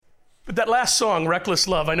But that last song, Reckless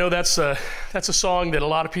Love, I know that's a song that a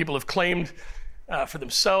lot of people have claimed for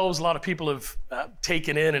themselves, a lot of people have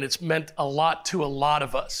taken in, and it's meant a lot to a lot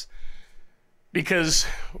of us because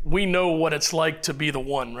we know what it's like to be the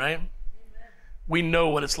one, right? Amen. We know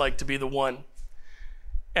what it's like to be the one.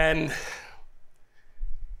 And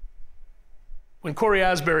when Corey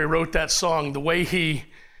Asbury wrote that song, the way he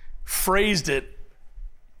phrased it,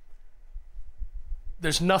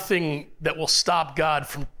 there's nothing that will stop God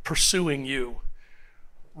from pursuing you,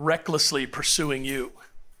 recklessly pursuing you,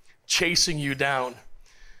 chasing you down.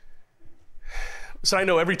 So I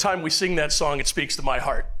know every time we sing that song, it speaks to my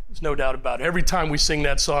heart. There's no doubt about it. Every time we sing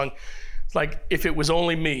that song, it's like if it was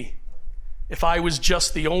only me, if I was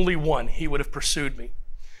just the only one, he would have pursued me.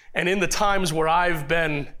 And in the times where I've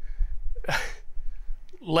been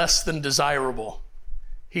less than desirable,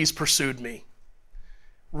 he's pursued me,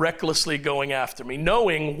 recklessly going after me,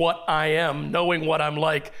 knowing what I am, knowing what I'm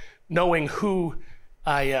like, knowing who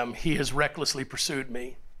I am. He has recklessly pursued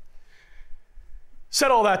me. Said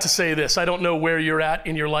all that to say this. I don't know where you're at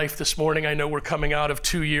in your life this morning. I know we're coming out of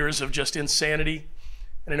 2 years of just insanity,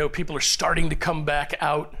 and I know people are starting to come back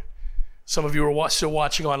out. Some of you are still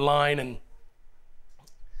watching online, and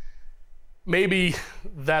maybe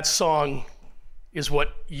that song is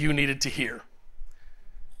what you needed to hear.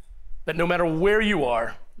 That no matter where you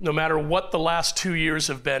are, no matter what the last 2 years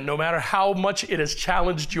have been, no matter how much it has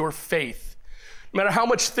challenged your faith, no matter how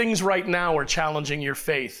much things right now are challenging your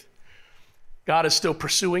faith, God is still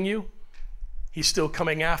pursuing you. He's still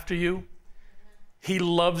coming after you. He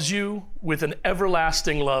loves you with an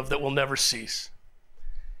everlasting love that will never cease.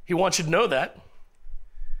 He wants you to know that.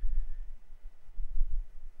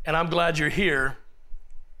 And I'm glad you're here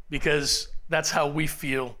because that's how we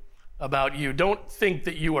feel about you. Don't think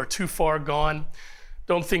that you are too far gone.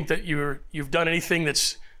 Don't think that you've done anything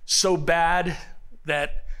that's so bad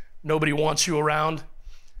that nobody wants you around.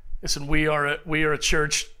 Listen, we are a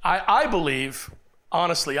church. I believe,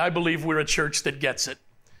 honestly, I believe we're a church that gets it.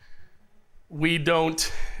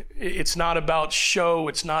 It's not about show.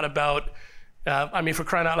 It's not about, for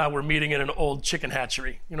crying out loud, we're meeting in an old chicken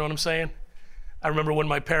hatchery. You know what I'm saying? I remember when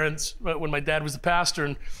my dad was the pastor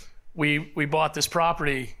and we bought this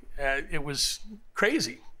property, it was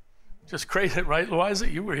crazy. Just crazy, right, Louisa?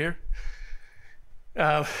 You were here.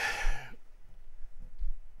 I'll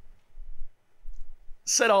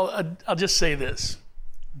just say this.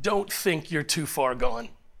 Don't think you're too far gone.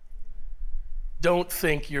 Don't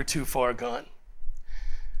think you're too far gone.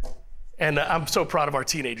 And I'm so proud of our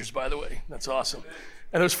teenagers, by the way. That's awesome.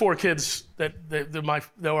 And those 4 kids, there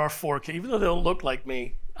are 4 kids, even though they don't look like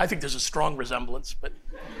me. I think there's a strong resemblance, but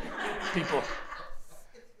people...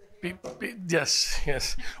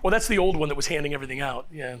 Yes. Well, that's the old one that was handing everything out.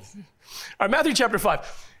 Yeah. All right, Matthew chapter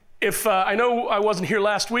 5. I know I wasn't here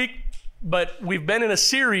last week, but we've been in a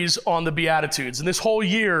series on the Beatitudes, and this whole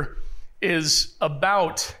year is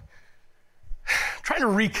about trying to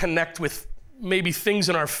reconnect with maybe things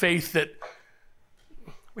in our faith that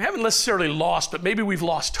we haven't necessarily lost, but maybe we've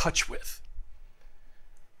lost touch with.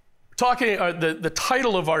 The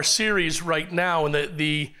title of our series right now, and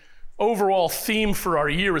the overall theme for our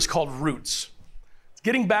year is called Roots.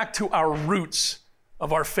 Getting back to our roots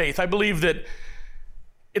of our faith. I believe that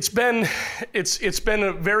it's been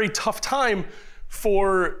a very tough time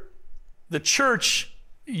for the church,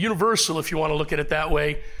 universal, if you want to look at it that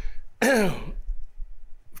way.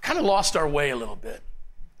 We've kind of lost our way a little bit.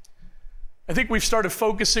 I think we've started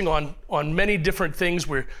focusing on many different things.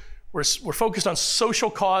 We're focused on social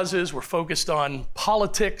causes. We're focused on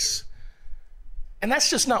politics. And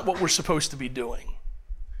that's just not what we're supposed to be doing.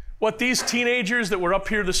 What these teenagers that were up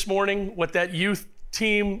here this morning, what that youth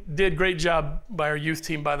team did, great job by our youth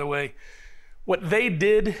team, by the way, what they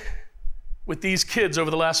did with these kids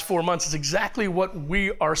over the last 4 months is exactly what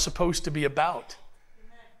we are supposed to be about.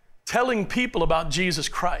 Amen. Telling people about Jesus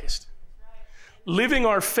Christ. Right. Living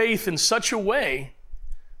our faith in such a way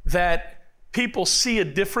that people see a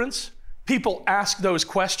difference, people ask those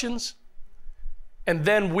questions, and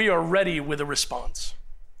then we are ready with a response.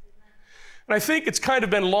 And I think it's kind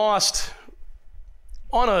of been lost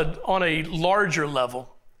on a larger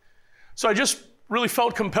level. So I just really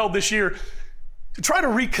felt compelled this year to try to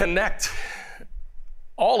reconnect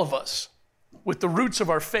all of us with the roots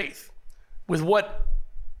of our faith, with what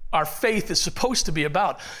our faith is supposed to be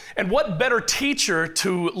about. And what better teacher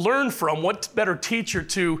to learn from, what better teacher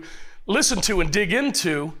to listen to and dig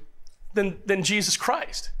into than Jesus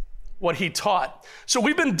Christ, what he taught. So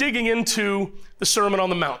we've been digging into the Sermon on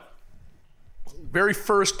the Mount, very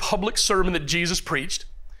first public sermon that Jesus preached.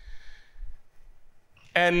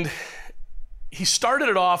 And he started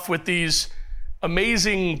it off with these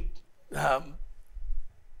amazing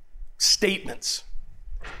statements.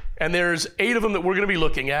 And there's 8 of them that we're going to be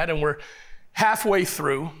looking at, and we're halfway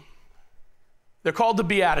through. They're called the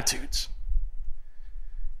Beatitudes.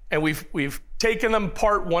 And we've taken them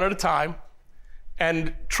part one at a time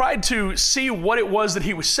and tried to see what it was that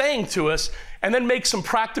he was saying to us and then make some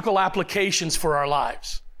practical applications for our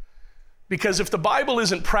lives. Because if the Bible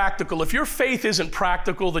isn't practical, if your faith isn't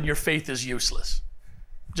practical, then your faith is useless.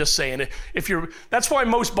 Just saying it. That's why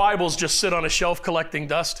most Bibles just sit on a shelf collecting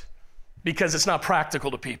dust, because it's not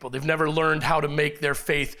practical to people. They've never learned how to make their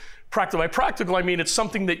faith practical. By practical, I mean it's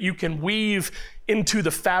something that you can weave into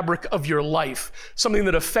the fabric of your life, something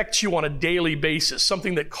that affects you on a daily basis,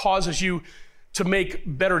 something that causes you to make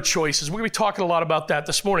better choices. We're going to be talking a lot about that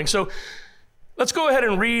this morning. So let's go ahead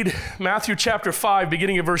and read Matthew chapter 5,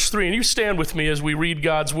 beginning at verse 3. And you stand with me as we read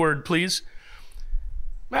God's word, please.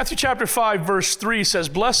 Matthew chapter 5, verse 3 says,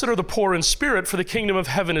 "Blessed are the poor in spirit, for the kingdom of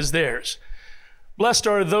heaven is theirs. Blessed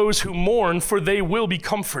are those who mourn, for they will be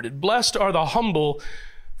comforted. Blessed are the humble,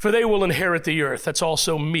 for they will inherit the earth." That's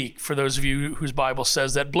also meek, for those of you whose Bible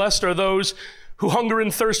says that. "Blessed are those who hunger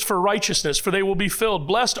and thirst for righteousness, for they will be filled.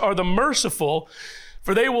 Blessed are the merciful,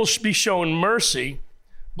 for they will be shown mercy.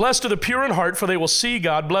 Blessed are the pure in heart, for they will see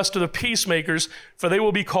God. Blessed are the peacemakers, for they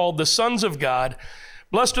will be called the sons of God.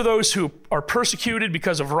 Blessed are those who are persecuted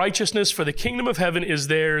because of righteousness, for the kingdom of heaven is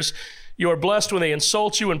theirs. You are blessed when they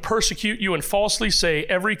insult you and persecute you and falsely say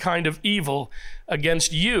every kind of evil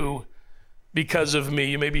against you because of me."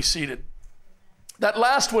 You may be seated. That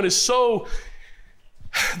last one is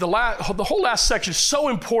the whole last section is so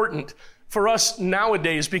important for us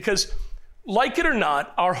nowadays, because like it or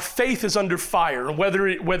not, our faith is under fire. And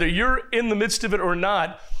whether you're in the midst of it or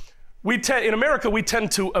not, in America, we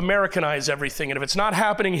tend to Americanize everything. And if it's not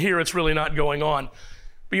happening here, it's really not going on.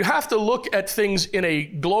 But you have to look at things in a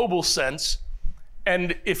global sense.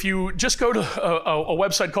 And if you just go to a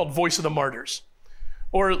website called Voice of the Martyrs,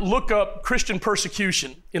 or look up Christian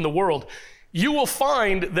persecution in the world, you will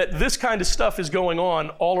find that this kind of stuff is going on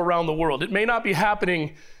all around the world. It may not be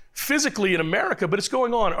happening physically in America, but it's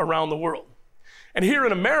going on around the world. And here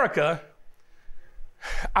in America,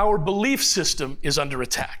 our belief system is under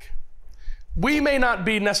attack. We may not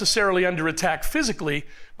be necessarily under attack physically,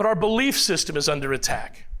 but our belief system is under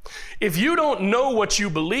attack. If you don't know what you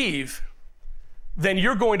believe, then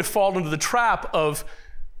you're going to fall into the trap of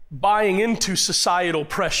buying into societal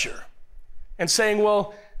pressure and saying,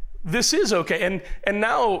 well, this is okay. And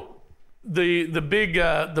now the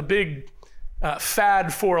big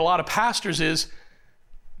fad for a lot of pastors is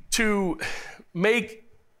to make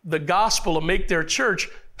the gospel and make their church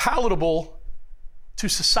palatable to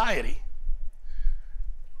society.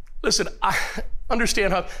 Listen, I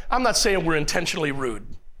understand I'm not saying we're intentionally rude.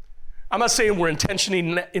 I'm not saying we're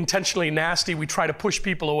intentionally nasty. We try to push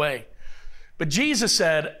people away. But Jesus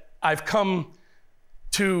said, "I've come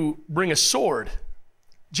to bring a sword."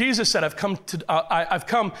 Jesus said, I've come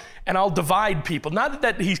and I'll divide people. Not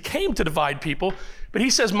that he came to divide people, but he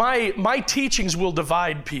says, my teachings will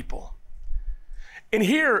divide people. And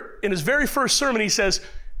here, in his very first sermon, he says,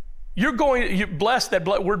 you're blessed. That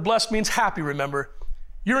word blessed means happy, remember.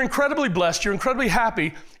 You're incredibly blessed, you're incredibly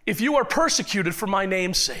happy if you are persecuted for my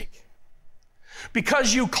name's sake.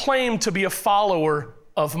 Because you claim to be a follower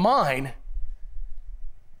of mine,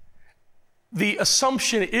 the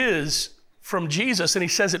assumption is from Jesus, and he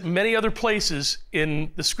says it many other places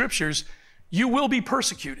in the scriptures, you will be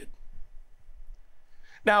persecuted.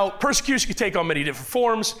 Now, persecution can take on many different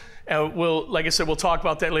forms, and like I said, we'll talk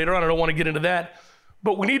about that later on. I don't want to get into that.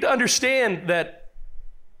 But we need to understand that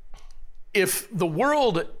if the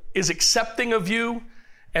world is accepting of you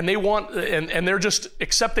and they're just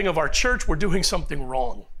accepting of our church, we're doing something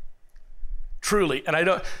wrong. Truly. And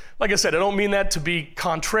like I said, I don't mean that to be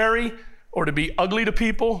contrary or to be ugly to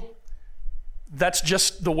people. That's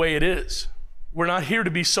just the way it is. We're not here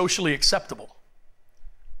to be socially acceptable.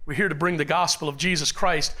 We're here to bring the gospel of Jesus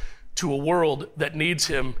Christ to a world that needs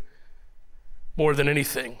him more than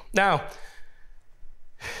anything. Now,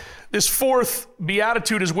 this fourth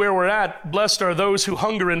beatitude is where we're at. Blessed are those who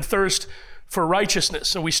hunger and thirst for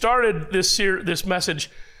righteousness. And we started this message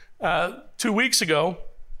 2 weeks ago.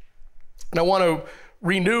 And I want to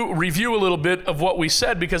review a little bit of what we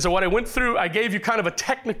said, because of what I went through, I gave you kind of a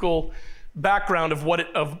technical background of what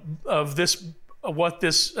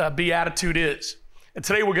this beatitude is. And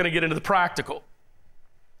today we're going to get into the practical.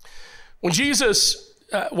 What Jesus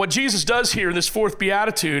does here in this fourth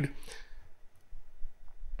beatitude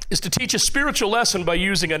is to teach a spiritual lesson by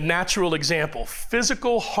using a natural example: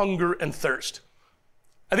 physical hunger and thirst.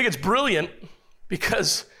 I think it's brilliant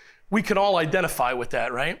because we can all identify with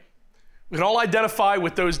that, right? We can all identify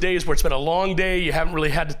with those days where it's been a long day, you haven't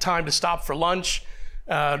really had the time to stop for lunch,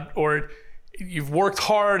 or you've worked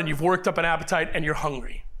hard and you've worked up an appetite and you're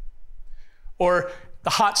hungry. Or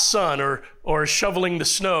the hot sun, or shoveling the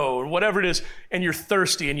snow, or whatever it is, and you're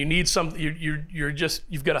thirsty and you need something,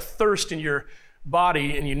 you've got a thirst in your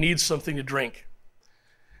body and you need something to drink.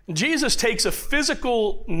 And Jesus takes a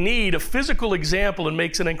physical need, a physical example, and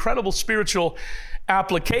makes an incredible spiritual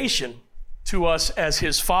application to us as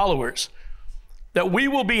his followers. That we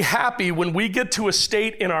will be happy when we get to a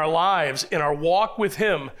state in our lives, in our walk with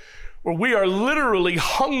him, where we are literally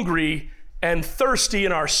hungry and thirsty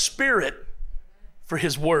in our spirit for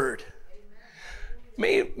his word.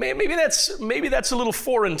 Maybe that's a little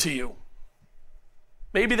foreign to you.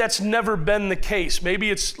 Maybe that's never been the case. Maybe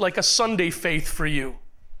it's like a Sunday faith for you.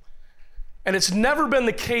 And it's never been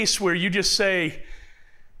the case where you just say,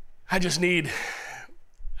 I need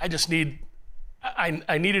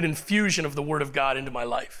an infusion of the Word of God into my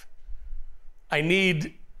life. I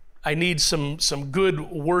need some good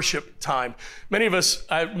worship time. Many of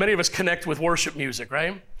us connect with worship music,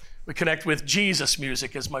 right? We connect with Jesus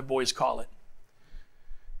music, as my boys call it.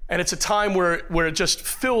 And it's a time where it just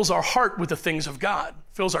fills our heart with the things of God,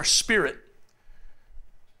 fills our spirit.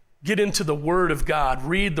 Get into the Word of God,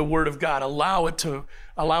 read the Word of God, allow it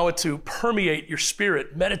to permeate your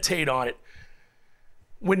spirit, meditate on it.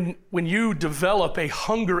 When you develop a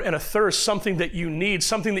hunger and a thirst, something that you need,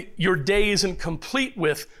 something that your day isn't complete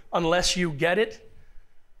with unless you get it,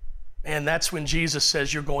 and that's when Jesus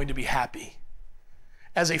says you're going to be happy.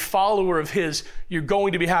 As a follower of his, you're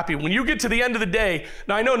going to be happy. When you get to the end of the day,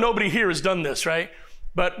 now I know nobody here has done this, right?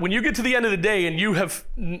 But when you get to the end of the day and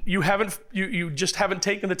you just haven't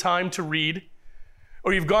taken the time to read,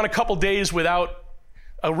 or you've gone a couple days without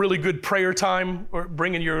a really good prayer time or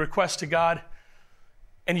bringing your request to God,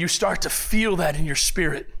 and you start to feel that in your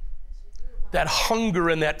spirit, that hunger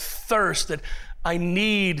and that thirst, that I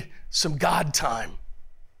need some God time.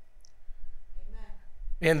 Amen.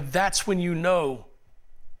 And that's when you know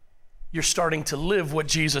you're starting to live what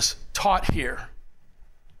Jesus taught here.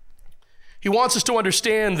 He wants us to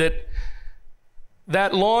understand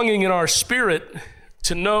that longing in our spirit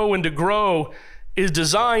to know and to grow is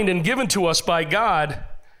designed and given to us by God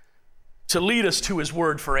to lead us to his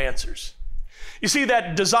word for answers. You see,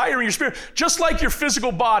 that desire in your spirit, just like your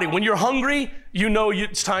physical body, when you're hungry, you know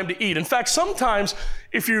it's time to eat. In fact, sometimes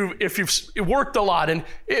if you've worked a lot, and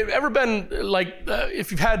ever been like, if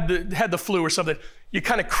you've had the flu or something, you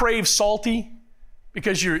kind of crave salty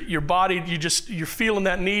because your body, you're feeling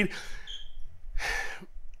that need.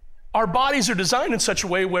 Our bodies are designed in such a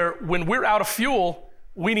way where when we're out of fuel,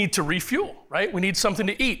 we need to refuel, right? We need something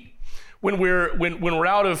to eat. When we're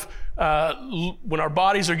out of, when our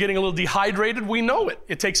bodies are getting a little dehydrated, we know it.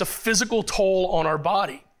 It takes a physical toll on our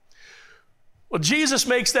body. Well, Jesus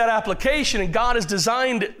makes that application, and God has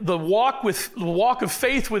designed the walk of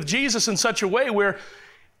faith with Jesus in such a way where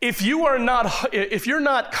if you're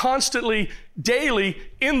not constantly, daily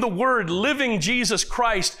in the Word, living Jesus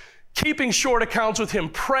Christ, keeping short accounts with him,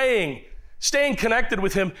 praying, staying connected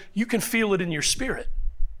with him, you can feel it in your spirit.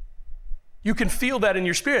 You can feel that in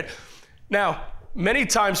your spirit. Now, many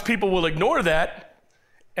times people will ignore that,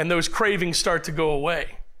 and those cravings start to go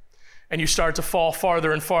away, and you start to fall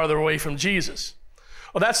farther and farther away from Jesus.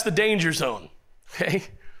 Well, that's the danger zone, okay?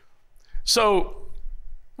 So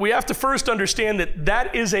we have to first understand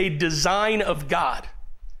that is a design of God,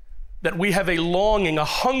 that we have a longing, a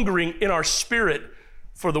hungering in our spirit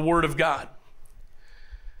for the Word of God.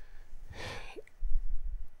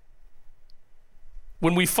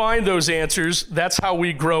 When we find those answers, that's how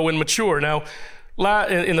we grow and mature. Now,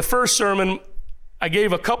 in the first sermon, I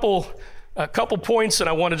gave a couple points, and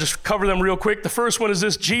I want to just cover them real quick. The first one is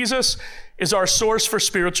this: Jesus is our source for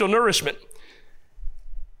spiritual nourishment.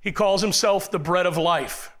 He calls himself the bread of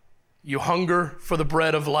life. You hunger for the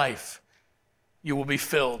bread of life, you will be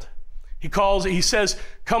filled. He says,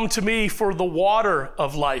 come to me for the water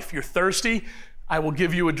of life. You're thirsty, I will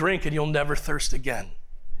give you a drink and you'll never thirst again.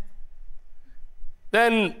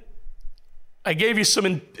 Then I gave you some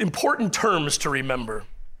important terms to remember.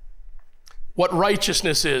 What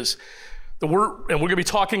righteousness is. And we're going to be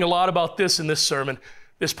talking a lot about this in this sermon,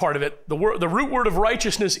 this part of it. The root word of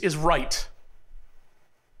righteousness is right.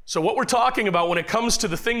 So what we're talking about when it comes to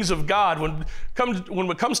the things of God, when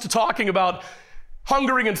it comes to talking about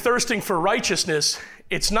hungering and thirsting for righteousness,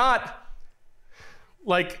 it's not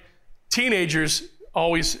like teenagers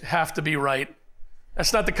always have to be right.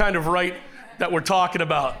 That's not the kind of right that we're talking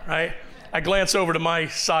about, right? I glance over to my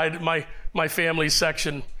side, my family's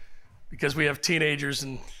section, because we have teenagers,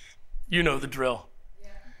 and you know the drill.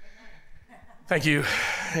 Thank you.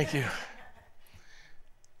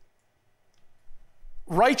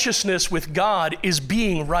 righteousness with God is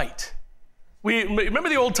being right. We remember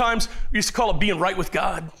the old times, we used to call it being right with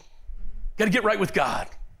God. Got to get right with God.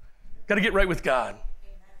 Got to get right with God.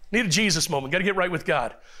 Need a Jesus moment. Got to get right with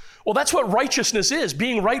God. Well, that's what righteousness is,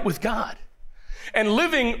 being right with God and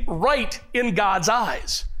living right in God's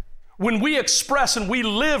eyes. When we express and we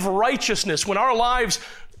live righteousness, when our lives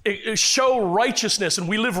show righteousness and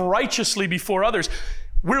we live righteously before others,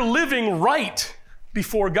 we're living right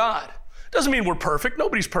before God. Doesn't mean we're perfect.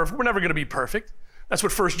 Nobody's perfect. We're never going to be perfect. That's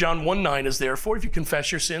what 1 John 1:9 is there for. If you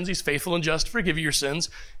confess your sins, he's faithful and just to forgive you your sins,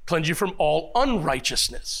 cleanse you from all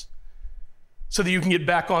unrighteousness, so that you can get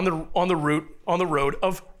back on the road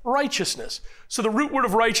of righteousness. So the root word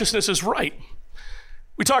of righteousness is right.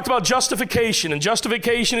 We talked about justification, and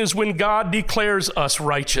justification is when God declares us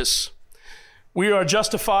righteous. We are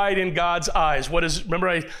justified in God's eyes.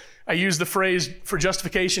 Remember I used the phrase for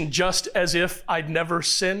justification, just as if I'd never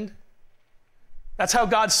sinned? That's how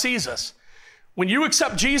God sees us. When you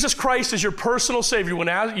accept Jesus Christ as your personal Savior, when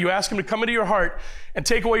you ask him to come into your heart and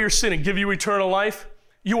take away your sin and give you eternal life,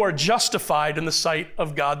 you are justified in the sight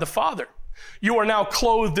of God the Father. You are now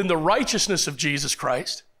clothed in the righteousness of Jesus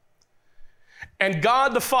Christ. And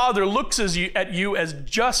God the Father looks at you as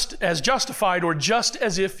justified, or just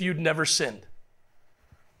as if you'd never sinned.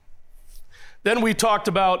 Then we talked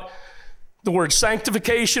about the word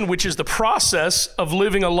sanctification, which is the process of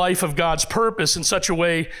living a life of God's purpose in such a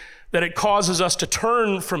way that it causes us to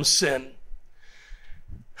turn from sin.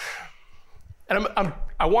 And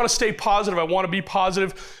I want to stay positive. I want to be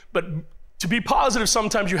positive. But to be positive,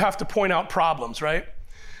 sometimes you have to point out problems, right?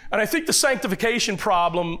 And I think the sanctification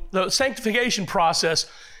process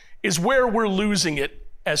is where we're losing it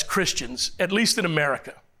as Christians, at least in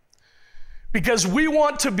America. Because we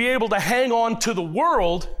want to be able to hang on to the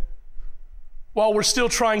world while we're still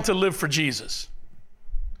trying to live for Jesus.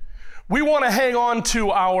 We want to hang on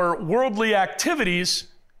to our worldly activities,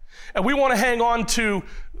 and we want to hang on to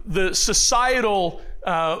the societal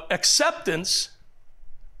acceptance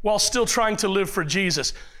while still trying to live for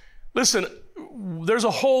Jesus. Listen, there's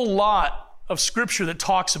a whole lot of scripture that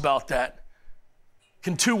talks about that.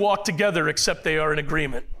 Can two walk together except they are in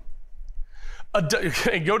agreement?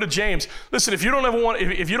 Go to James. Listen, if you don't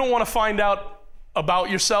want to find out about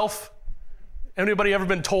yourself, anybody ever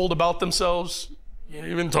been told about themselves?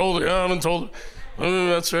 You've been told, yeah, I've been told. Oh,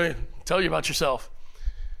 that's right. Tell you about yourself.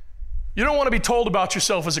 You don't want to be told about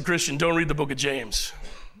yourself as a Christian. Don't read the book of James.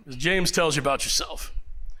 Because James tells you about yourself.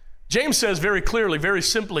 James says very clearly, very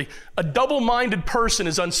simply, a double-minded person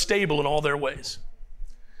is unstable in all their ways.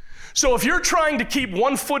 So if you're trying to keep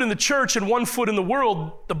one foot in the church and one foot in the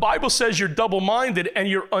world, the Bible says you're double-minded and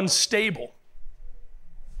you're unstable.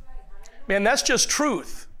 Man, that's just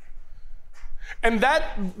truth. And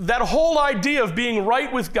that whole idea of being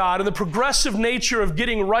right with God and the progressive nature of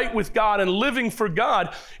getting right with God and living for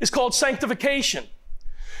God is called sanctification.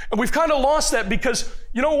 And we've kind of lost that because,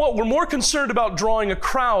 you know what, we're more concerned about drawing a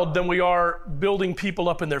crowd than we are building people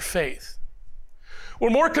up in their faith. We're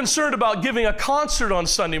more concerned about giving a concert on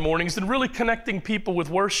Sunday mornings than really connecting people with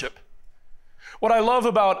worship. What I love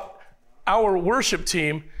about our worship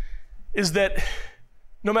team is that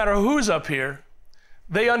no matter who's up here,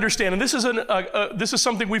 they understand, and this is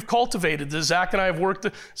something we've cultivated. Zach and I have worked.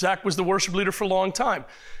 Zach was the worship leader for a long time,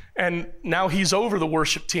 and now he's over the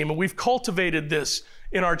worship team, and we've cultivated this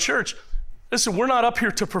in our church. Listen, we're not up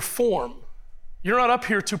here to perform. You're not up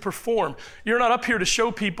here to perform. You're not up here to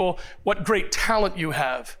show people what great talent you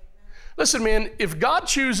have. Listen, man, if God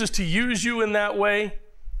chooses to use you in that way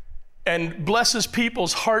and blesses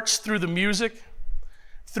people's hearts through the music,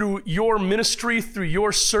 through your ministry, through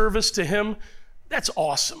your service to him, that's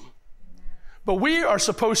awesome. But we are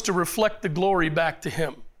supposed to reflect the glory back to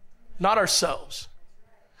him, not ourselves.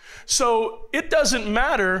 So it doesn't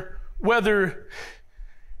matter whether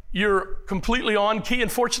you're completely on key.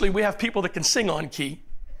 And fortunately, we have people that can sing on key.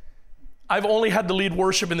 I've only had to lead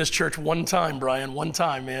worship in this church one time, Brian, one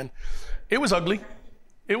time, man. It was ugly.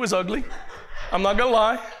 It was ugly. I'm not gonna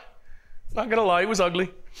lie. It was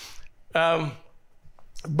ugly.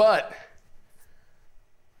 But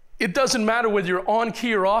it doesn't matter whether you're on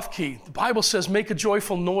key or off key. The Bible says, make a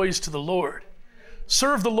joyful noise to the Lord.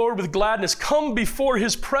 Serve the Lord with gladness. Come before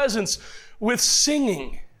his presence with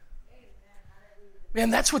singing.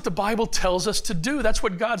 Man, that's what the Bible tells us to do. That's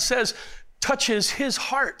what God says touches his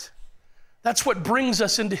heart. That's what brings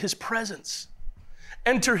us into his presence.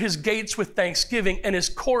 Enter his gates with thanksgiving and his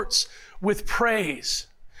courts with praise.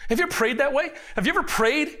 Have you ever prayed that way? Have you ever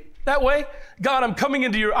prayed that way? God,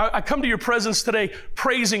 I come to your presence today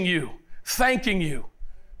praising you, thanking you,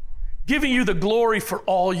 giving you the glory for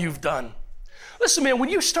all you've done. Listen, man, when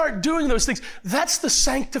you start doing those things, that's the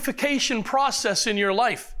sanctification process in your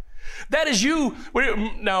life. That is you.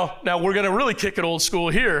 Now we're going to really kick it old school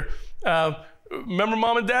here. Remember,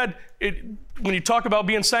 Mom and Dad, when you talk about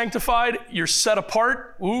being sanctified, you're set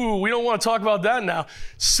apart. Ooh, we don't want to talk about that now.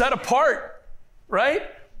 Set apart, right?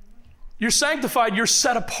 You're sanctified, you're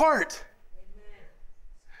set apart.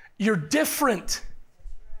 You're different.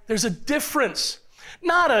 There's a difference.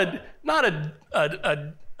 Not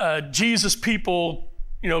a Jesus people,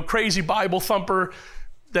 crazy Bible thumper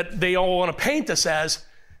that they all want to paint us as.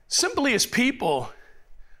 Simply as people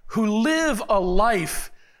who live a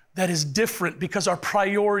life that is different because our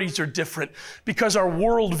priorities are different, because our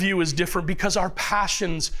worldview is different, because our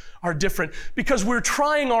passions are different, because we're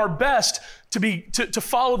trying our best to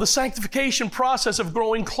follow the sanctification process of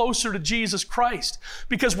growing closer to Jesus Christ,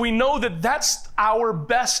 because we know that that's our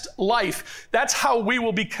best life. That's how we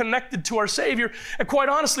will be connected to our Savior. And quite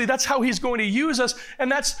honestly, that's how He's going to use us,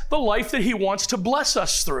 and that's the life that He wants to bless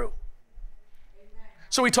us through.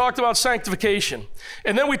 So we talked about sanctification.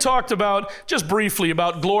 And then we talked about, just briefly,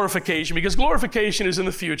 about glorification, because glorification is in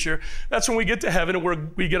the future. That's when we get to heaven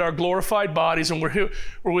and we get our glorified bodies and we're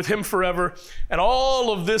with Him forever. And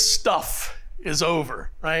all of this stuff is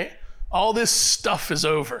over, right? All this stuff is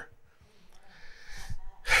over.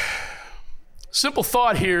 Simple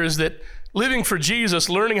thought here is that living for Jesus,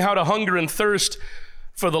 learning how to hunger and thirst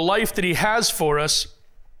for the life that He has for us,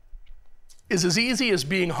 is as easy as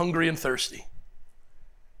being hungry and thirsty.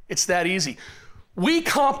 It's that easy. We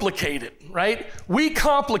complicate it, right? We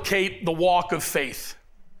complicate the walk of faith.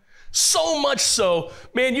 So much so,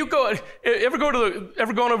 man, ever gone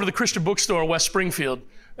over to the Christian bookstore in West Springfield?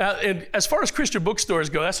 And as far as Christian bookstores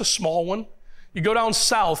go, that's a small one. You go down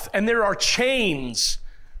south, and there are chains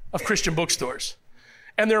of Christian bookstores.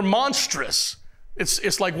 And they're monstrous.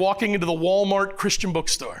 It's like walking into the Walmart Christian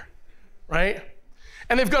bookstore, right?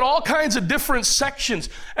 And they've got all kinds of different sections.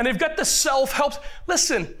 And they've got the self-help.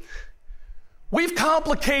 Listen, we've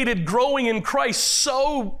complicated growing in Christ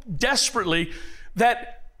so desperately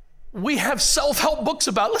that we have self-help books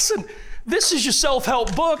about. Listen, this is your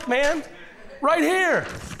self-help book, man. Right here.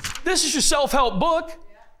 This is your self-help book.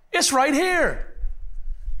 It's right here.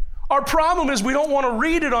 Our problem is we don't want to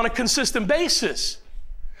read it on a consistent basis.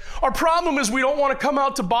 Our problem is we don't want to come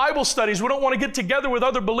out to Bible studies. We don't want to get together with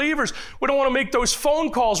other believers. We don't want to make those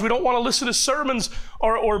phone calls. We don't want to listen to sermons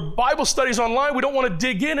or Bible studies online. We don't want to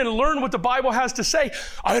dig in and learn what the Bible has to say.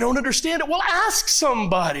 I don't understand it. Well, ask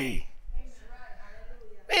somebody.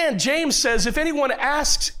 Man, James says, if anyone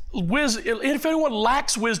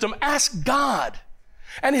lacks wisdom, ask God,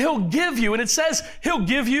 and He'll give you. And it says He'll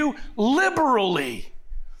give you liberally.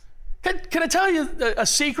 Can I tell you a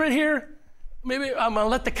secret here? Maybe I'm going to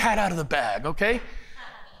let the cat out of the bag, okay?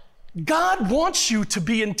 God wants you to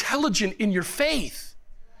be intelligent in your faith.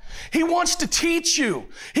 He wants to teach you.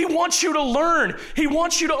 He wants you to learn. He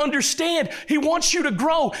wants you to understand. He wants you to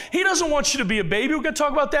grow. He doesn't want you to be a baby. We're going to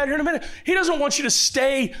talk about that here in a minute. He doesn't want you to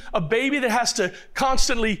stay a baby that has to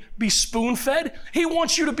constantly be spoon-fed. He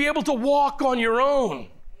wants you to be able to walk on your own.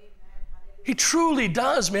 He truly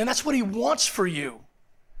does, man. That's what He wants for you.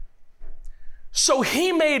 So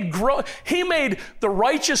He made the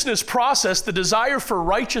righteousness process, the desire for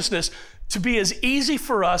righteousness, to be as easy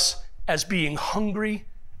for us as being hungry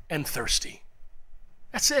and thirsty.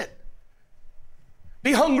 That's it.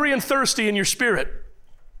 Be hungry and thirsty in your spirit.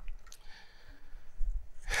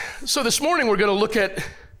 So this morning we're going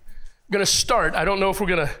to start. I don't know if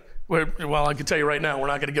well, I can tell you right now, we're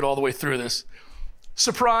not going to get all the way through this.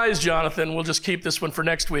 Surprise, Jonathan. We'll just keep this one for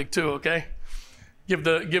next week too, okay? Give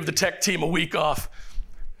the tech team a week off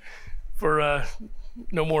for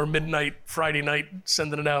no more midnight Friday night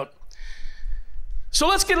sending it out. So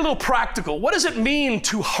let's get a little practical. What does it mean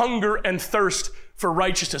to hunger and thirst for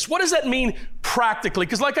righteousness? What does that mean practically?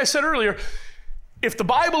 Because like I said earlier, if the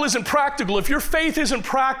Bible isn't practical, if your faith isn't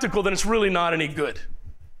practical, then it's really not any good.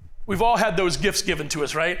 We've all had those gifts given to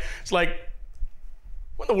us, right? It's like,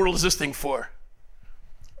 what in the world is this thing for?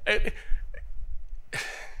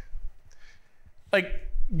 Like,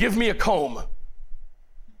 give me a comb.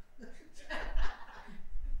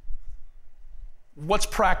 What's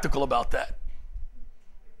practical about that?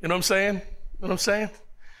 You know what I'm saying?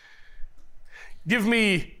 Give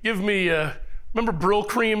me, remember Brill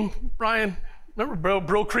cream, Brian? Remember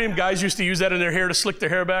Brill cream? Guys used to use that in their hair to slick their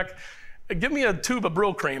hair back. Give me a tube of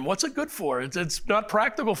Brill cream. What's it good for? It's not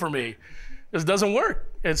practical for me. It doesn't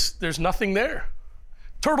work. There's nothing there.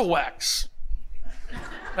 Turtle wax.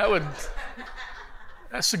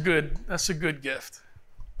 That's a good gift.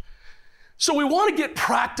 So we want to get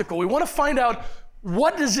practical. We want to find out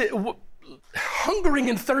what hungering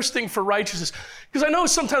and thirsting for righteousness. Because I know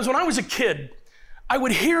sometimes when I was a kid, I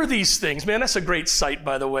would hear these things. Man, that's a great sight,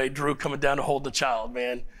 by the way, Drew coming down to hold the child,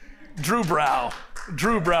 man. Drew Brow,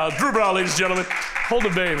 ladies and gentlemen, hold the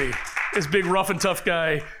baby. This big, rough and tough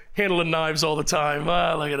guy handling knives all the time.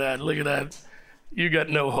 Ah, look at that. You got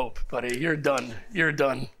no hope, buddy. You're done.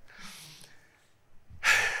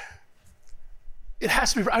 It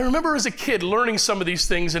has to be. I remember as a kid learning some of these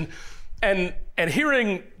things and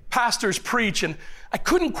hearing pastors preach, and I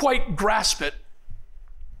couldn't quite grasp it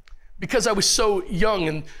because I was so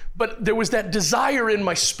young, but there was that desire in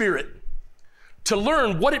my spirit to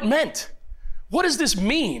learn what it meant. What does this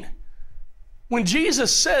mean? When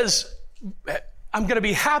Jesus says, I'm going to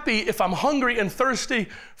be happy if I'm hungry and thirsty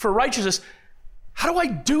for righteousness, how do I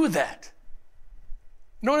do that?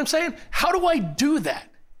 You know what I'm saying? How do I do that?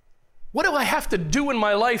 What do I have to do in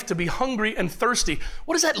my life to be hungry and thirsty?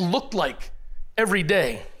 What does that look like every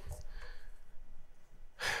day?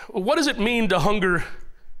 What does it mean to hunger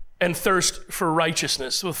and thirst for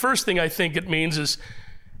righteousness? Well, the first thing I think it means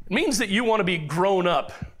that you want to be grown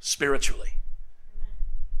up spiritually.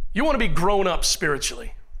 You want to be grown up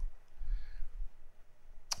spiritually.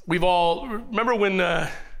 We've all, remember when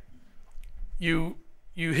you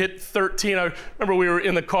hit 13? I remember we were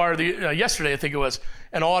in the car yesterday, I think it was,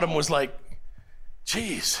 and Autumn was like,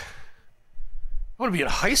 geez, I want to be in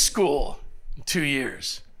high school in 2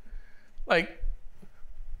 years. Like,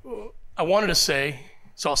 I wanted to say,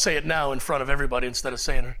 so I'll say it now in front of everybody instead of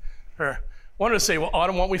saying her. I wanted to say, well,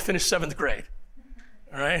 Autumn, why don't we finish 7th grade?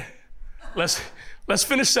 All right? Let's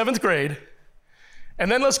finish 7th grade,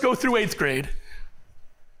 and then let's go through 8th grade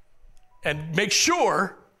and make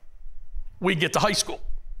sure we get to high school,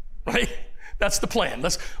 right? That's the plan.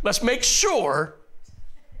 Let's make sure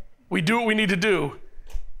we do what we need to do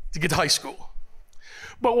to get to high school.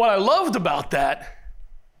 But what I loved about that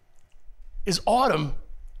is Autumn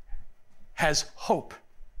has hope.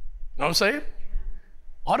 You know what I'm saying?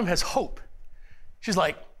 Autumn has hope. She's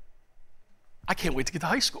like, I can't wait to get to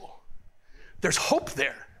high school. There's hope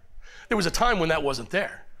there. There was a time when that wasn't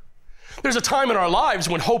there. There's a time in our lives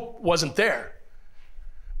when hope wasn't there.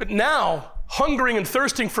 But now, hungering and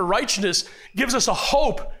thirsting for righteousness gives us a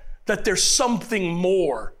hope that there's something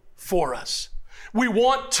more for us. We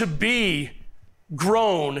want to be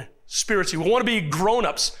grown spiritually. We want to be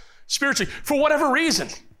grown-ups spiritually for whatever reason.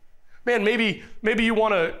 Man, maybe you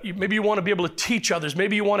want to be able to teach others.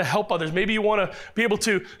 Maybe you want to help others. Maybe you want to be able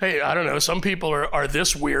to, hey, I don't know, some people are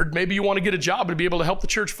this weird. Maybe you want to get a job and be able to help the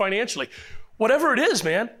church financially. Whatever it is,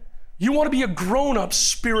 man, you want to be a grown-up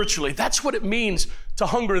spiritually. That's what it means to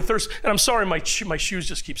hunger and thirst. And I'm sorry, my shoes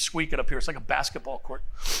just keep squeaking up here. It's like a basketball court.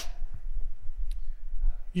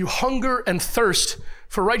 You hunger and thirst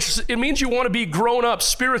for righteousness. It means you want to be grown up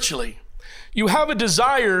spiritually. You have a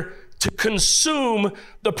desire to consume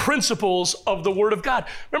the principles of the Word of God.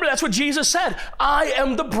 Remember, that's what Jesus said. I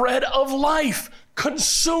am the bread of life.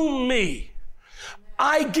 Consume me.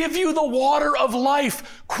 I give you the water of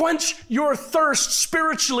life. Quench your thirst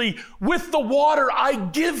spiritually with the water I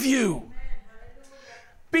give you.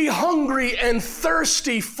 Be hungry and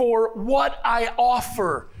thirsty for what I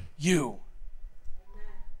offer you.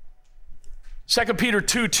 2 Peter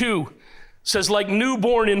 2:2 says, like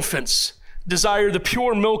newborn infants, desire the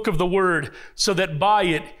pure milk of the word, so that by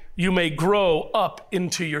it you may grow up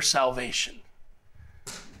into your salvation.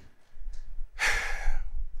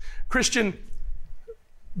 Christian,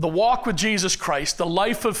 the walk with Jesus Christ, the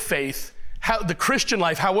life of faith, the Christian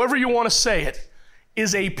life, however you want to say it,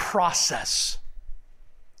 is a process.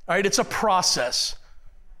 All right, it's a process.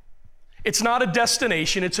 It's not a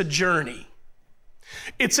destination, it's a journey.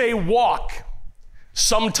 It's a walk.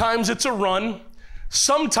 Sometimes it's a run.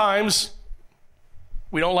 Sometimes,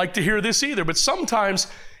 we don't like to hear this either, but sometimes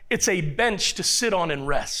it's a bench to sit on and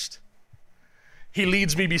rest. He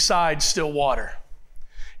leads me beside still water.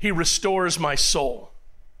 He restores my soul.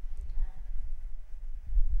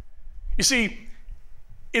 You see,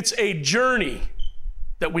 it's a journey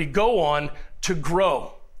that we go on to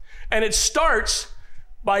grow. And it starts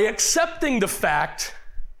by accepting the fact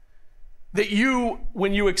that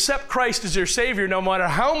when you accept Christ as your Savior, no matter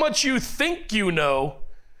how much you think you know,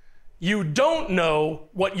 you don't know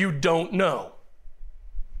what you don't know.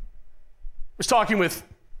 I was talking with,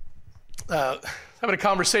 having a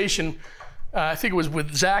conversation, I think it was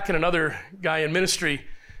with Zach and another guy in ministry.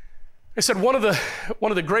 I said, one of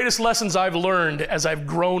the greatest lessons I've learned as I've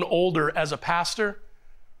grown older as a pastor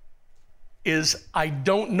is I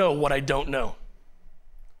don't know what I don't know.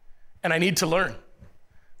 And I need to learn.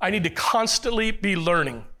 I need to constantly be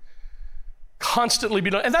learning.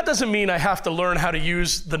 And that doesn't mean I have to learn how to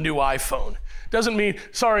use the new iPhone. Doesn't mean,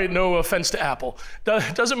 sorry, no offense to Apple.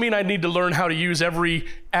 Doesn't mean I need to learn how to use every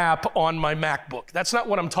app on my MacBook. That's not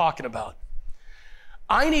what I'm talking about.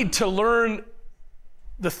 I need to learn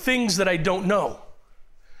the things that I don't know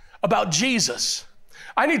about Jesus.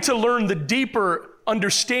 I need to learn the deeper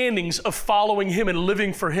understandings of following him and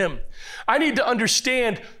living for him. I need to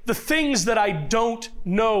understand the things that I don't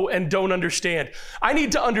know and don't understand. I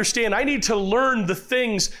need to learn the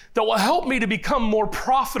things that will help me to become more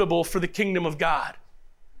profitable for the kingdom of God.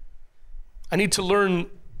 I need to learn,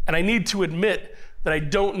 and I need to admit that I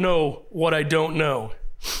don't know what I don't know.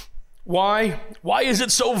 Why? Why is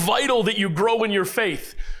it so vital that you grow in your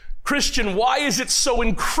faith? Christian, why is it so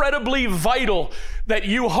incredibly vital that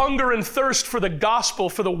you hunger and thirst for the gospel,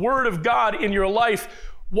 for the word of God in your life?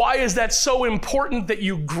 Why is that so important that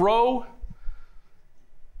you grow?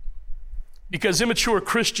 Because immature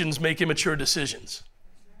Christians make immature decisions.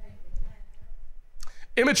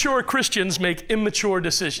 Immature Christians make immature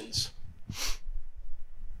decisions.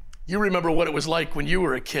 You remember what it was like when you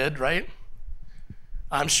were a kid, right?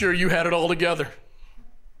 I'm sure you had it all together.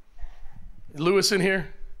 Lewis in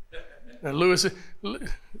here? And Lewis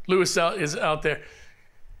is out there.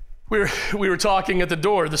 We were talking at the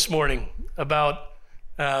door this morning about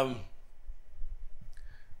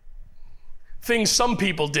things some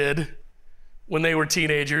people did when they were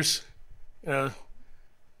teenagers,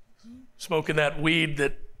 smoking that weed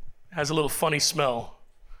that has a little funny smell.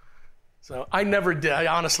 So I never did.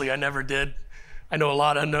 Honestly, I never did. I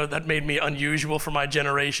know that made me unusual for my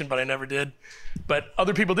generation, but I never did. But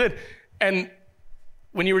other people did. And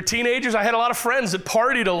when you were teenagers, I had a lot of friends that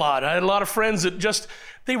partied a lot. I had a lot of friends that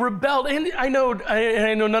they rebelled. And I know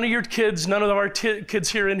none of your kids, none of our kids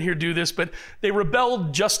here in here do this, but they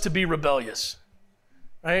rebelled just to be rebellious,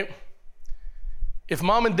 right? If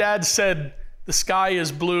mom and dad said the sky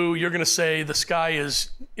is blue, you're going to say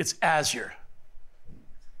it's azure,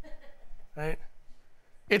 right?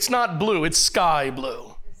 It's not blue, it's sky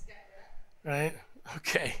blue, right?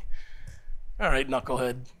 Okay. All right,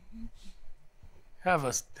 knucklehead. Have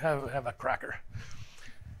a cracker.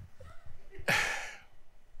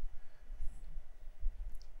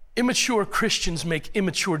 Immature Christians make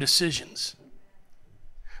immature decisions.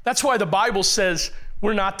 That's why the Bible says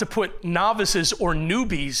we're not to put novices or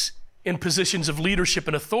newbies in positions of leadership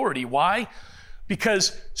and authority. Why?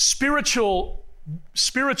 Because spiritual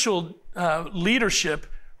leadership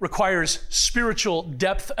requires spiritual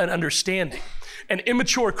depth and understanding. And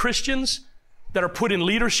immature Christians that are put in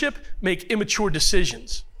leadership make immature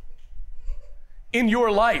decisions. In your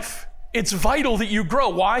life, it's vital that you grow.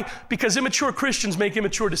 Why? Because immature Christians make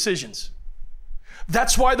immature decisions.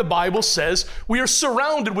 That's why the Bible says we are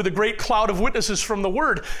surrounded with a great cloud of witnesses from the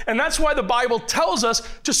Word. And that's why the Bible tells us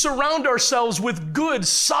to surround ourselves with good,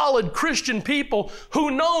 solid Christian people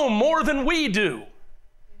who know more than we do,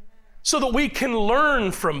 so that we can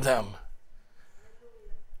learn from them.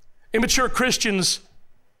 Immature Christians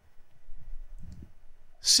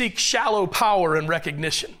seek shallow power and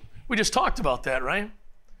recognition. We just talked about that, right?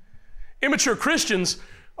 Immature Christians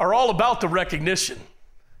are all about the recognition.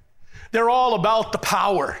 They're all about the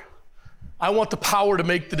power. I want the power to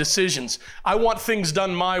make the decisions. I want things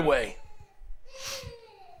done my way.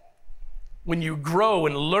 When you grow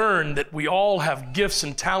and learn that we all have gifts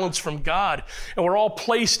and talents from God, and we're all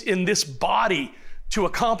placed in this body to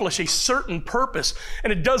accomplish a certain purpose,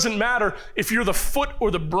 and it doesn't matter if you're the foot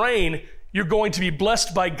or the brain, you're going to be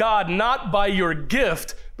blessed by God, not by your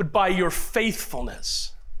gift, but by your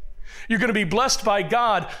faithfulness. You're going to be blessed by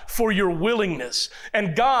God for your willingness.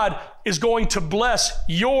 And God is going to bless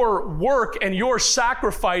your work and your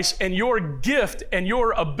sacrifice and your gift and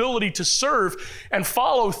your ability to serve and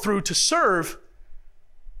follow through to serve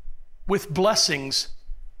with blessings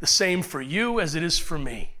the same for you as it is for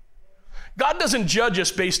me. God doesn't judge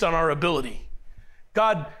us based on our ability.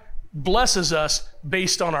 God blesses us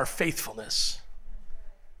based on our faithfulness.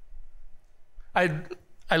 I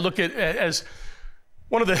look at it as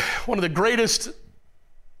one of the greatest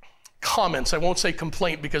comments. I won't say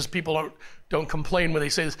complaint because people don't complain when they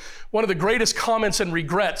say this. One of the greatest comments and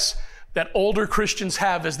regrets that older Christians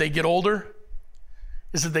have as they get older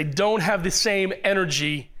is that they don't have the same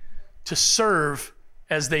energy to serve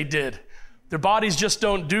as they did. Their bodies just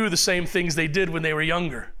don't do the same things they did when they were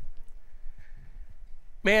younger.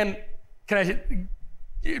 Man,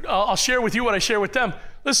 I'll share with you what I share with them.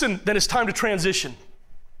 Listen, then it's time to transition.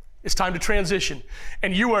 It's time to transition.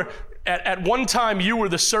 And you are, at one time you were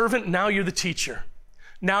the servant, now you're the teacher.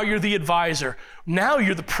 Now you're the advisor. Now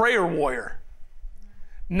you're the prayer warrior.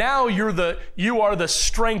 Now you are the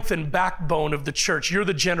strength and backbone of the church. You're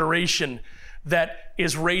the generation that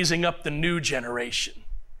is raising up the new generation.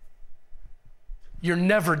 You're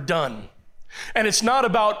never done. And it's not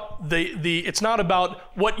about it's not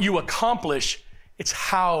about what you accomplish, it's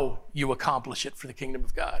how you accomplish it for the kingdom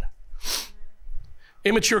of God.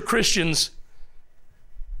 Immature Christians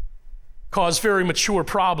cause very mature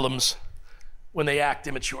problems when they act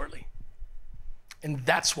immaturely. And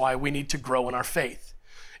that's why we need to grow in our faith.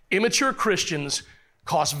 Immature Christians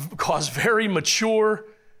cause very mature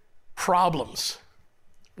problems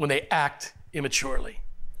when they act immaturely.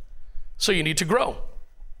 So you need to grow.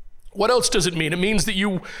 What else does it mean? It means that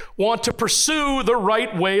you want to pursue the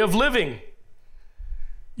right way of living.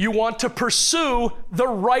 You want to pursue the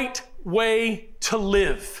right way to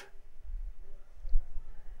live.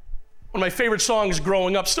 One of my favorite songs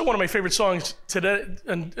growing up, still one of my favorite songs today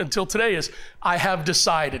until today, is I Have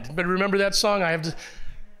Decided. But remember that song? I've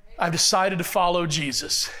decided to follow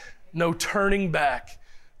Jesus. No turning back.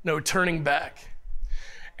 No turning back.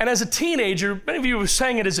 And as a teenager, many of you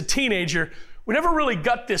sang it as a teenager, we never really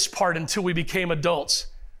got this part until we became adults.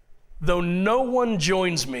 Though no one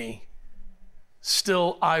joins me,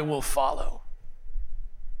 still I will follow.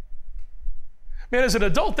 Man, as an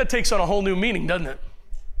adult, that takes on a whole new meaning, doesn't it?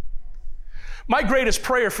 My greatest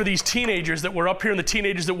prayer for these teenagers that were up here and the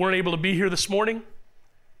teenagers that weren't able to be here this morning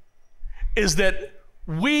is that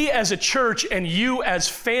we as a church and you as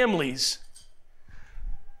families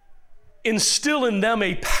instill in them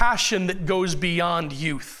a passion that goes beyond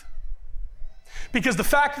youth. Because the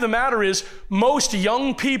fact of the matter is, most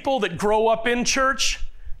young people that grow up in church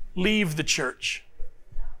leave the church.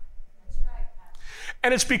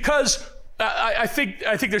 And it's because, I think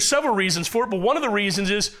there's several reasons for it, but one of the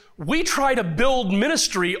reasons is we try to build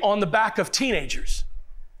ministry on the back of teenagers.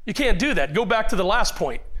 You can't do that. Go back to the last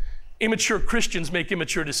point. Immature Christians make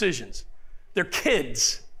immature decisions. They're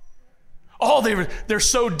kids. Oh, they're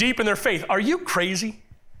so deep in their faith. Are you crazy?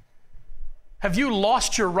 Have you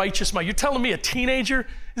lost your righteous mind? You're telling me a teenager?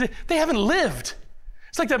 They haven't lived.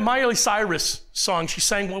 It's like that Miley Cyrus song she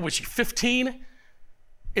sang, what was she, 15?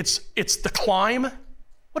 It's The Climb.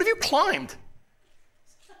 What have you climbed?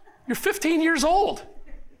 You're 15 years old.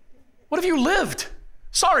 What have you lived?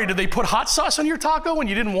 Sorry, did they put hot sauce on your taco when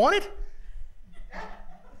you didn't want it?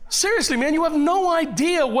 Seriously, man, you have no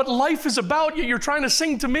idea what life is about. You're trying to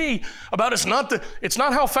sing to me about it's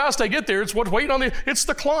not how fast I get there, it's what's waiting on it's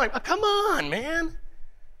the climb. Oh, come on, man.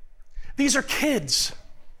 These are kids.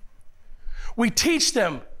 We teach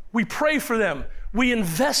them, we pray for them, we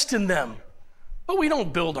invest in them, but we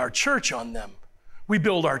don't build our church on them. We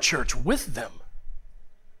build our church with them.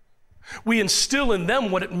 We instill in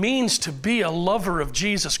them what it means to be a lover of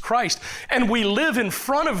Jesus Christ. And we live in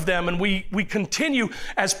front of them, and we continue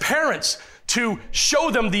as parents to show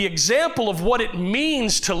them the example of what it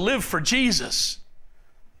means to live for Jesus.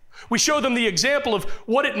 We show them the example of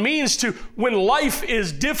what it means to, when life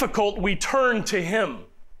is difficult, we turn to Him.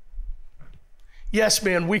 Yes,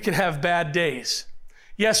 man, we can have bad days.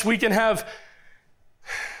 Yes, we can have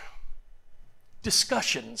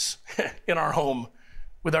discussions in our home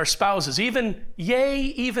with our spouses, even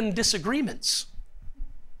disagreements,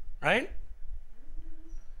 right?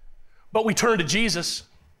 But we turn to Jesus.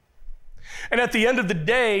 And at the end of the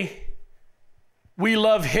day, we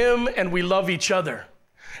love Him and we love each other.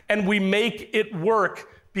 And we make it work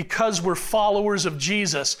because we're followers of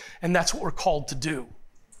Jesus, and that's what we're called to do.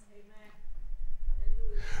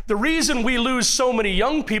 The reason we lose so many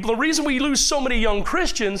young people, the reason we lose so many young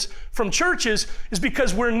Christians from churches is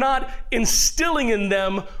because we're not instilling in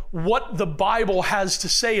them what the Bible has to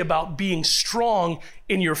say about being strong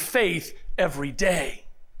in your faith every day.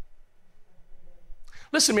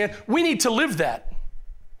 Listen, man, we need to live that.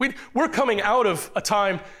 We're coming out of a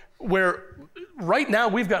time where right now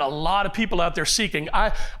we've got a lot of people out there seeking.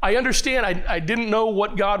 I understand, I didn't know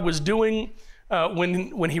what God was doing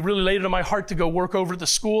when He really laid it on my heart to go work over at the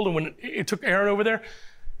school, and when it took Aaron over there.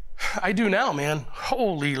 I do now, man.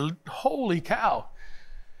 Holy cow.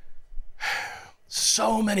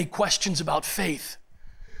 So many questions about faith.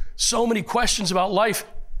 So many questions about life.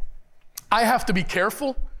 I have to be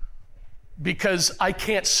careful because I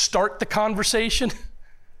can't start the conversation.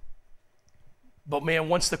 But man,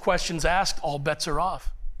 once the question's asked, all bets are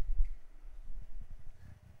off.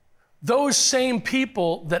 Those same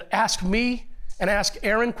people that ask me and ask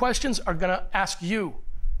Aaron questions are going to ask you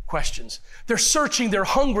questions. They're searching, they're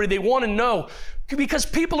hungry, they want to know, because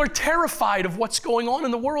people are terrified of what's going on in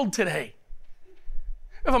the world today.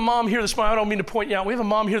 We have a mom here this morning, I don't mean to point you out, we have a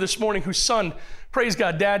mom here this morning whose son, praise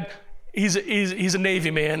God, Dad, he's a Navy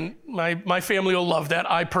man. My family will love that.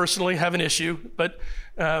 I personally have an issue, but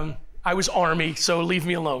I was Army, so leave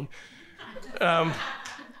me alone. All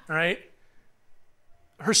right?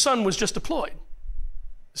 Her son was just deployed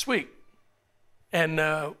this week. and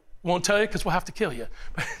won't tell you because we'll have to kill you.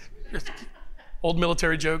 Old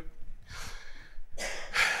military joke.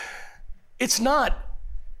 It's not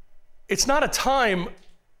a time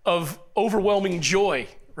of overwhelming joy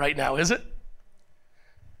right now, is it?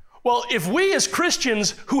 Well, if we as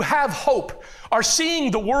Christians who have hope are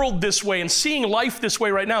seeing the world this way and seeing life this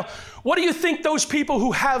way right now, what do you think those people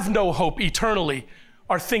who have no hope eternally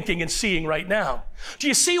are thinking and seeing right now? Do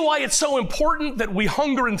you see why it's so important that we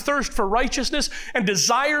hunger and thirst for righteousness and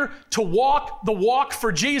desire to walk the walk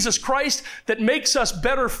for Jesus Christ that makes us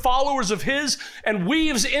better followers of His and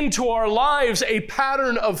weaves into our lives a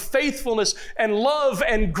pattern of faithfulness and love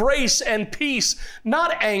and grace and peace,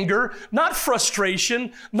 not anger, not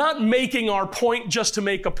frustration, not making our point just to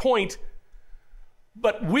make a point,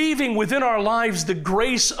 but weaving within our lives the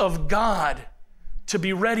grace of God to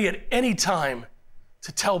be ready at any time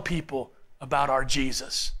to tell people about our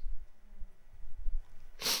Jesus.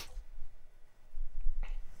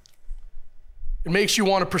 It makes you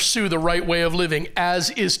want to pursue the right way of living as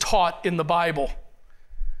is taught in the Bible,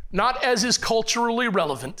 not as is culturally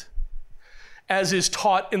relevant, as is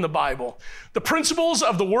taught in the Bible. The principles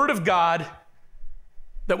of the Word of God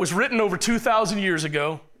that was written over 2,000 years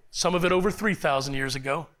ago, some of it over 3,000 years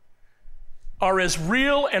ago, are as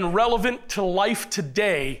real and relevant to life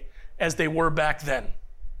today as they were back then.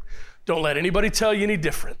 Don't let anybody tell you any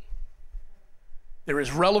different. They're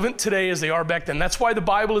as relevant today as they are back then. That's why the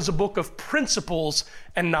Bible is a book of principles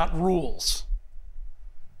and not rules.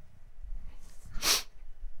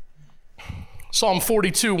 Psalm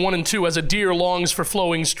 42, 1 and 2, as a deer longs for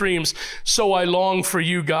flowing streams, so I long for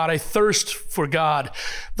you, God. I thirst for God,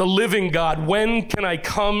 the living God. When can I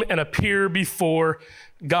come and appear before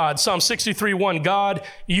God? Psalm 63, 1, God,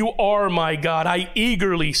 you are my God. I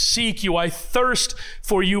eagerly seek you. I thirst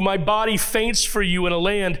for you. My body faints for you in a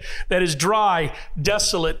land that is dry,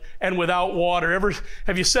 desolate, and without water.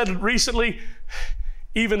 Have you said recently,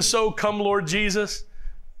 even so, come Lord Jesus?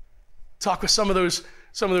 Talk with some of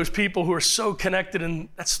those people who are so connected, and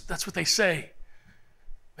that's what they say.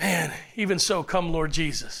 Man, even so, come Lord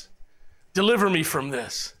Jesus. Deliver me from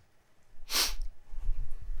this.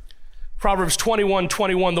 Proverbs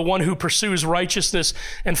 21:21, the one who pursues righteousness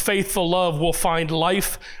and faithful love will find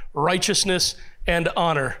life, righteousness, and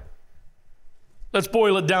honor. Let's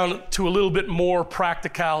boil it down to a little bit more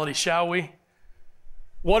practicality, shall we?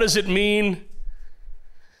 What does it mean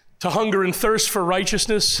to hunger and thirst for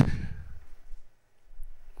righteousness?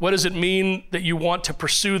 What does it mean that you want to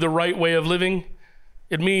pursue the right way of living?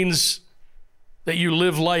 It means that you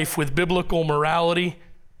live life with biblical morality,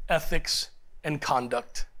 ethics, and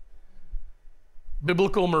conduct.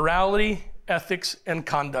 Biblical morality, ethics, and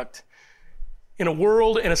conduct. In a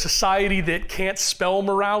world and a society that can't spell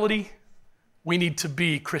morality, we need to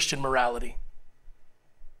be Christian morality.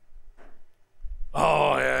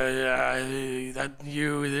 Oh,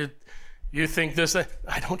 you think this?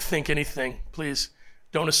 I don't think anything. Please,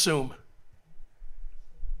 don't assume.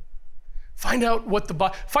 Find out what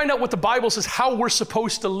the Bible says, how we're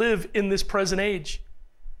supposed to live in this present age.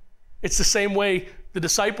 It's the same way the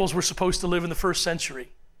disciples were supposed to live in the first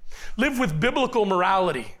century. Live with biblical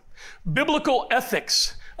morality, biblical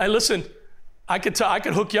ethics. Listen, I could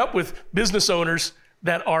hook you up with business owners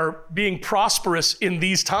that are being prosperous in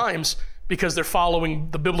these times because they're following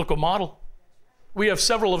the biblical model. We have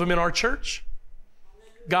several of them in our church.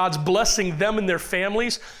 God's blessing them and their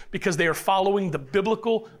families because they are following the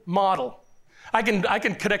biblical model. I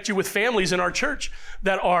can connect you with families in our church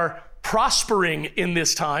that are prospering in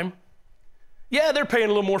this time. Yeah, they're paying a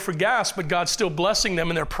little more for gas, but God's still blessing them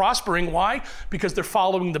and they're prospering. Why? Because they're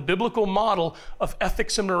following the biblical model of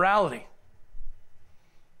ethics and morality.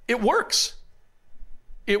 It works.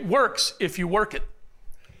 It works if you work it.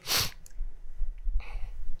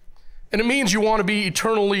 And it means you want to be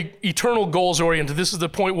eternal goals oriented. This is the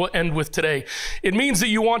point we'll end with today. It means that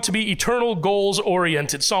you want to be eternal goals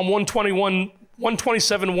oriented. Psalm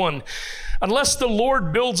 127:1. Unless the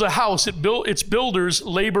Lord builds a house, its builders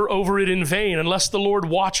labor over it in vain. Unless the Lord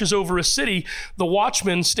watches over a city, the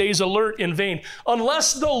watchman stays alert in vain.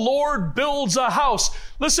 Unless the Lord builds a house.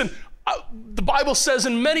 Listen, the Bible says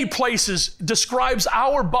in many places, describes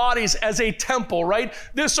our bodies as a temple, right?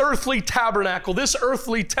 This earthly tabernacle, this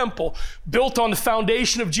earthly temple built on the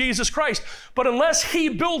foundation of Jesus Christ. But unless He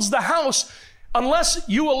builds the house, unless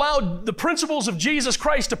you allow the principles of Jesus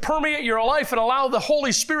Christ to permeate your life and allow the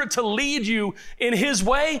Holy Spirit to lead you in His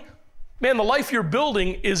way, man, the life you're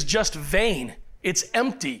building is just vain. It's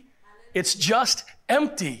empty. It's just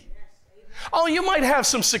empty. Oh, you might have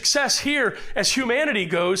some success here as humanity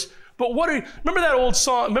goes, But remember that old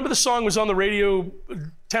song? Remember the song was on the radio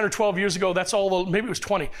 10 or 12 years ago? Maybe it was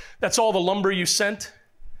 20. That's all the lumber you sent.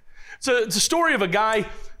 It's a story of a guy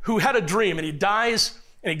who had a dream, and he dies,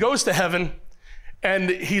 and he goes to heaven, and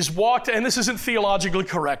he's walked, and this isn't theologically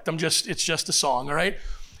correct. It's just a song, all right?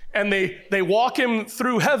 And they walk him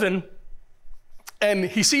through heaven, and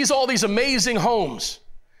he sees all these amazing homes,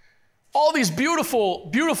 all these beautiful,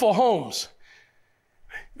 beautiful homes.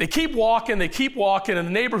 They keep walking, and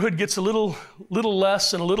the neighborhood gets a little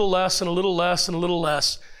less, and a little less, and a little less, and a little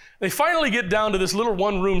less. They finally get down to this little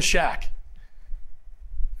one-room shack.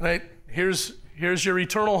 Right? Here's your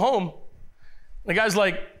eternal home. And the guy's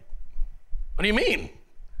like, what do you mean?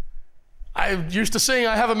 I used to sing,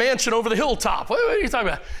 I have a mansion over the hilltop. What are you talking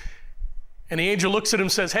about? And the angel looks at him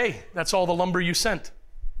and says, hey, that's all the lumber you sent.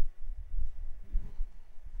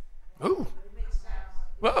 Ooh.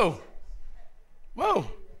 Whoa. Whoa.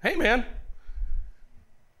 Hey, man.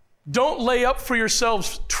 Don't lay up for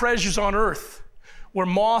yourselves treasures on earth where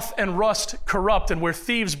moth and rust corrupt and where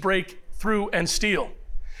thieves break through and steal.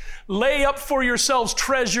 Lay up for yourselves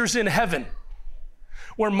treasures in heaven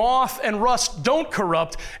where moth and rust don't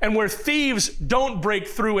corrupt and where thieves don't break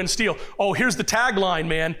through and steal. Oh, here's the tagline,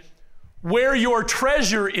 man. Where your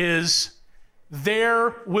treasure is,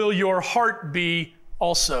 there will your heart be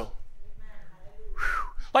also.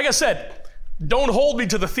 Like I said, don't hold me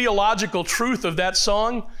to the theological truth of that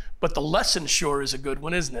song, but the lesson sure is a good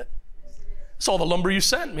one, isn't it? That's all the lumber you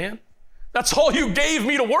sent, man. That's all you gave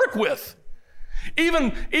me to work with.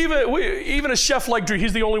 Even a chef like Drew,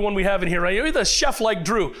 he's the only one we have in here, right? Even a chef like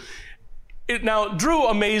Drew. Now, Drew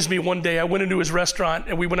amazed me one day. I went into his restaurant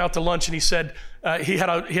and we went out to lunch, and he said he had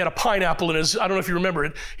a pineapple in his, I don't know if you remember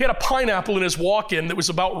it, he had a pineapple in his walk-in that was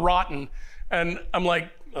about rotten. And I'm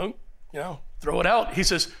like, oh, throw it out. He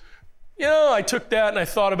says, I took that and I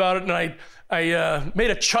thought about it, and I made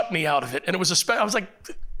a chutney out of it. And it was I was like,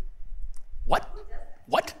 what?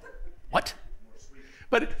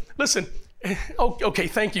 But listen, okay,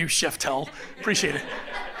 thank you, Chef Tell. Appreciate it.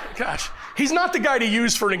 Gosh, he's not the guy to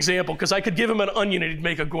use for an example, because I could give him an onion and he'd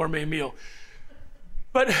make a gourmet meal.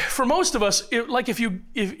 But for most of us, if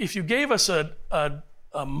you gave us a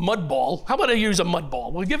mud ball, how about I use a mud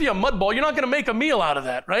ball? We'll give you a mud ball. You're not going to make a meal out of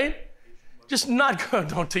that, right? Just not good.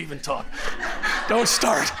 Don't even talk. Don't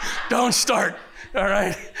start. All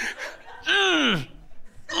right.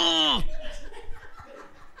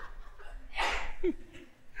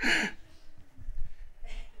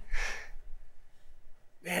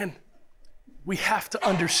 Man, we have to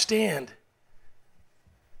understand,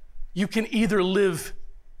 you can either live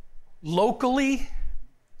locally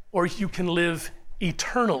or you can live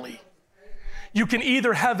eternally. You can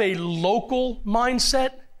either have a local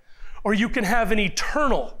mindset or you can have an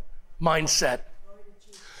eternal mindset.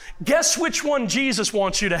 Guess which one Jesus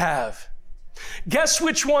wants you to have? Guess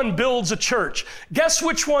which one builds a church? Guess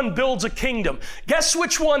which one builds a kingdom? Guess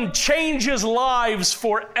which one changes lives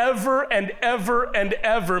forever and ever and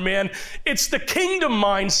ever, man? It's the kingdom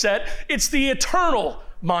mindset. It's the eternal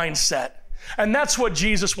mindset. And that's what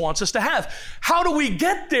Jesus wants us to have. How do we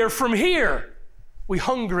get there from here? We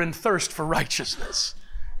hunger and thirst for righteousness.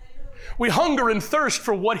 We hunger and thirst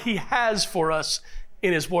for what he has for us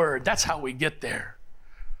in his word. That's how we get there.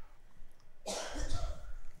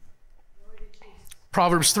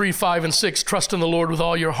 Proverbs 3, 5, and 6, trust in the Lord with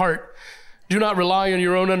all your heart. Do not rely on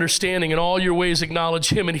your own understanding. In all your ways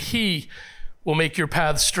acknowledge him, and he will make your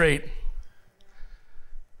path straight.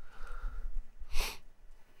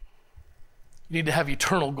 You need to have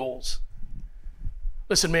eternal goals.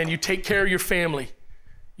 Listen, man, you take care of your family.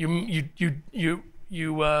 You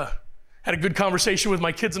had a good conversation with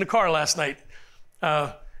my kids in the car last night.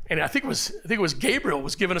 And I think it was Gabriel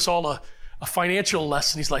was giving us all a financial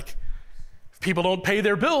lesson. He's like, people don't pay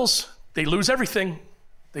their bills, they lose everything.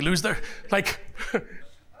 They lose their,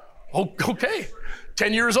 okay,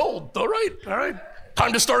 10 years old, all right.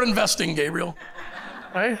 Time to start investing, Gabriel,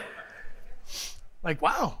 right? Like,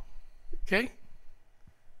 wow, okay.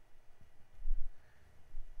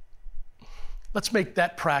 Let's make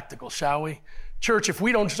that practical, shall we? Church, if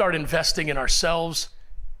we don't start investing in ourselves,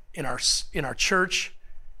 in our church,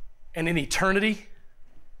 and in eternity,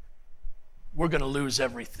 we're going to lose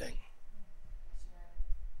everything.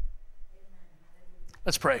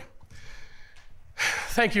 Let's pray.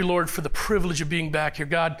 Thank you, Lord, for the privilege of being back here.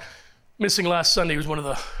 God, missing last Sunday was one of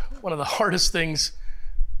the hardest things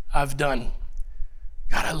I've done.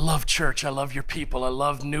 God, I love church. I love your people. I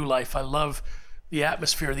love New Life. I love the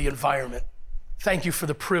atmosphere, the environment. Thank you for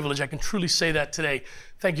the privilege. I can truly say that today.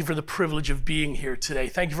 Thank you for the privilege of being here today.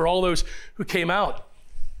 Thank you for all those who came out.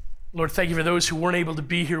 Lord, thank you for those who weren't able to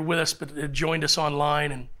be here with us but joined us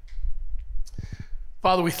online. And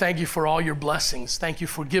Father, we thank you for all your blessings. Thank you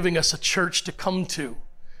for giving us a church to come to.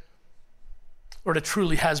 Lord, it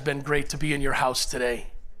truly has been great to be in your house today.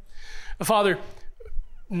 Father,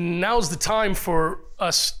 now's the time for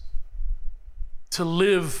us to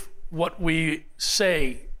live what we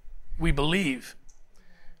say we believe.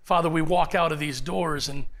 Father, we walk out of these doors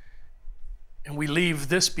and we leave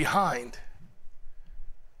this behind.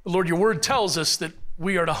 Lord, your word tells us that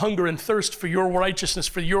we are to hunger and thirst for your righteousness,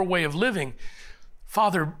 for your way of living.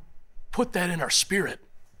 Father, put that in our spirit.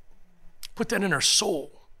 Put that in our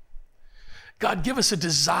soul. God, give us a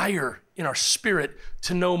desire in our spirit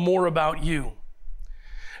to know more about you.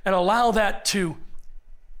 And allow that to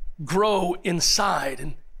grow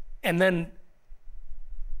inside and then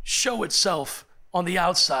show itself on the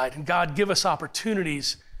outside. And God, give us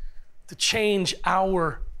opportunities to change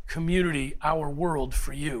our community, our world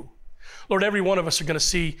for you. Lord, every one of us are going to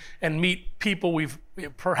see and meet people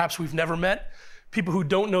perhaps we've never met, people who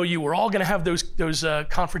don't know you. We're all going to have those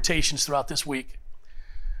confrontations throughout this week.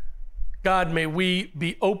 God, may we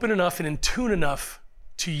be open enough and in tune enough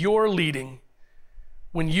to your leading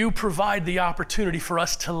when you provide the opportunity for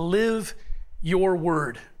us to live your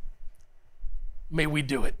word. May we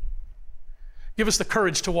do it. Give us the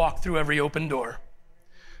courage to walk through every open door.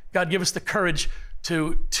 God, give us the courage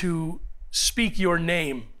to speak your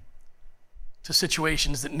name to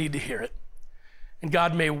situations that need to hear it. And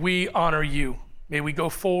God, may we honor you. May we go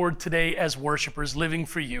forward today as worshipers, living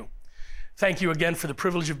for you. Thank you again for the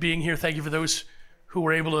privilege of being here. Thank you for those who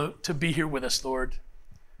were able to be here with us, Lord.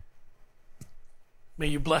 May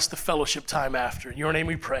you bless the fellowship time after. In your name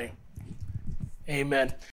we pray. Amen.